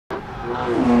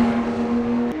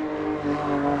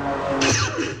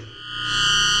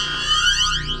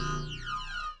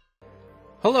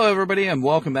Hello everybody and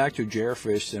welcome back to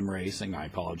Jerfish SimRacing. I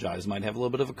apologize, might have a little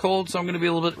bit of a cold, so I'm going to be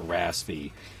a little bit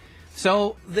raspy.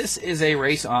 So this is a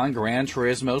race on Gran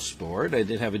Turismo Sport. I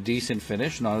did have a decent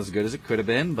finish, not as good as it could have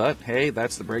been, but hey,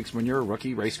 that's the breaks when you're a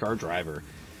rookie race car driver.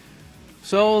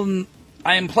 So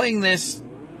I am playing this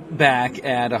back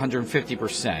at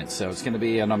 150%, so it's going to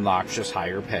be an obnoxious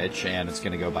higher pitch and it's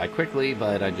going to go by quickly,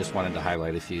 but I just wanted to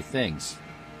highlight a few things.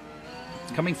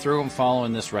 Coming through and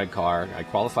following this red car, I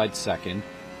qualified second.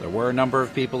 There were a number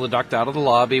of people that ducked out of the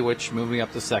lobby, which moved me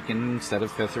up to second instead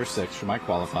of fifth or sixth for my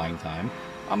qualifying time.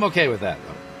 I'm okay with that,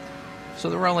 though. So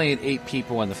there were only 8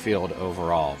 people in the field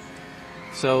overall.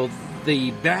 So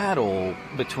the battle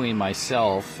between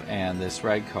myself and this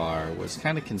red car was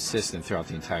kind of consistent throughout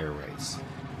the entire race.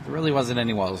 There really wasn't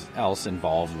anyone else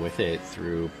involved with it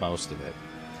through most of it.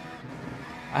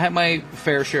 I had my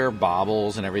fair share of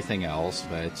bobbles and everything else,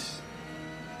 but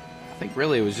I think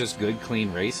really it was just good,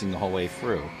 clean racing the whole way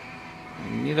through.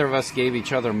 Neither of us gave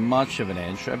each other much of an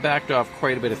inch. I backed off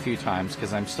quite a few times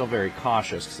because I'm still very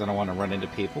cautious because I don't want to run into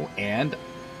people. And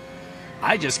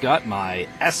I just got my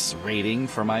S rating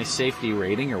for my safety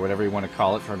rating, or whatever you want to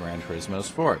call it, for Gran Turismo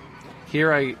Sport.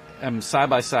 Here I am side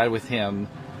by side with him.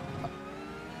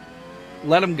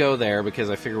 Let him go there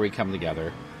because I figure we come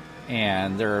together.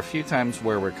 And there are a few times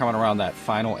where we're coming around that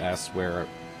final S where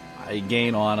I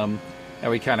gain on him and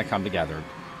we kind of come together.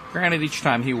 Granted, each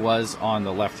time he was on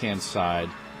the left-hand side,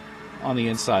 on the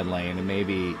inside lane, and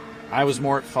maybe I was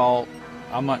more at fault.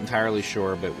 I'm not entirely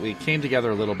sure, but we came together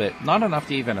a little bit. Not enough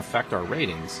to even affect our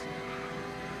ratings.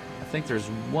 I think there's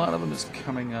one of them is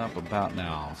coming up about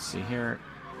now. See here?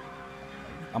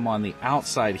 I'm on the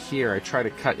outside here. I try to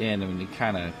cut in, and you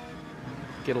kind of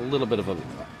get a little bit of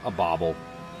a bobble.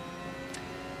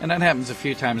 And that happens a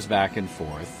few times back and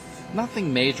forth.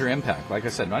 Nothing major impact. Like I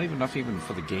said, not even enough even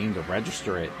for the game to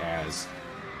register it as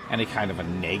any kind of a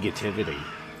negativity.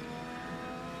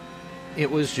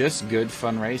 It was just good,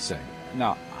 fun racing.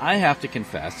 Now, I have to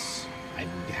confess, I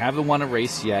haven't won a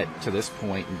race yet to this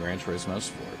point in Gran Turismo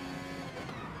Sport.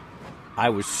 I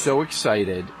was so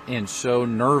excited and so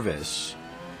nervous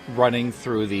running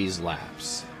through these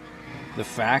laps. The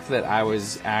fact that I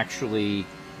was actually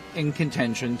in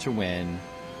contention to win,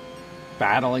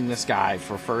 battling this guy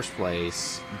for first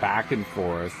place, back and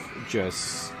forth,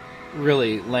 just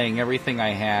really laying everything I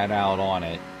had out on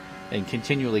it, and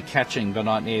continually catching but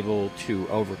not able to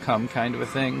overcome kind of a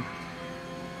thing.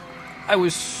 I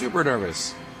was super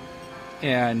nervous,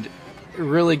 and it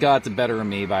really got the better of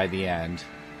me by the end.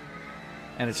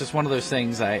 And it's just one of those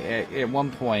things, at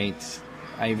one point,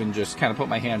 I even just kind of put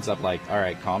my hands up like, all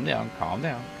right, calm down, calm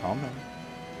down, calm down.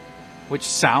 Which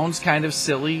sounds kind of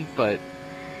silly, but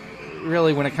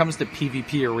really, when it comes to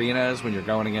PvP arenas, when you're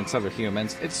going against other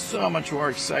humans, it's so much more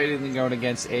exciting than going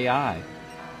against AI.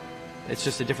 It's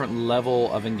just a different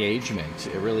level of engagement.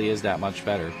 It really is that much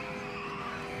better.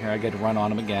 Here I get to run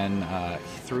on him again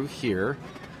through here.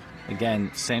 Again,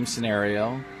 same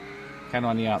scenario. Kind of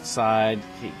on the outside.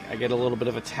 I get a little bit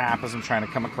of a tap as I'm trying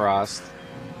to come across.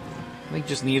 I think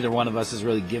just neither one of us is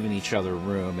really giving each other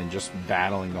room and just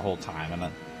battling the whole time.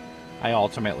 And I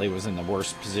ultimately was in the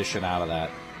worst position out of that.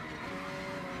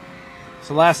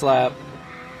 So last lap,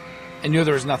 I knew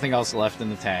there was nothing else left in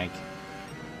the tank.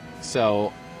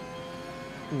 So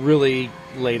really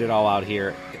laid it all out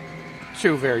here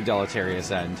to a very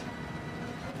deleterious end.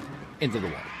 Into the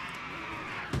wall.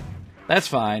 That's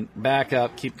fine. Back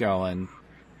up, keep going.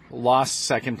 Lost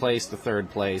second place to third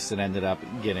place and ended up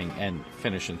getting and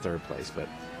finishing third place. But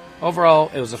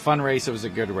overall, it was a fun race. It was a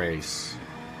good race.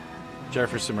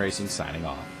 Jerfish SimRacing signing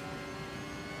off.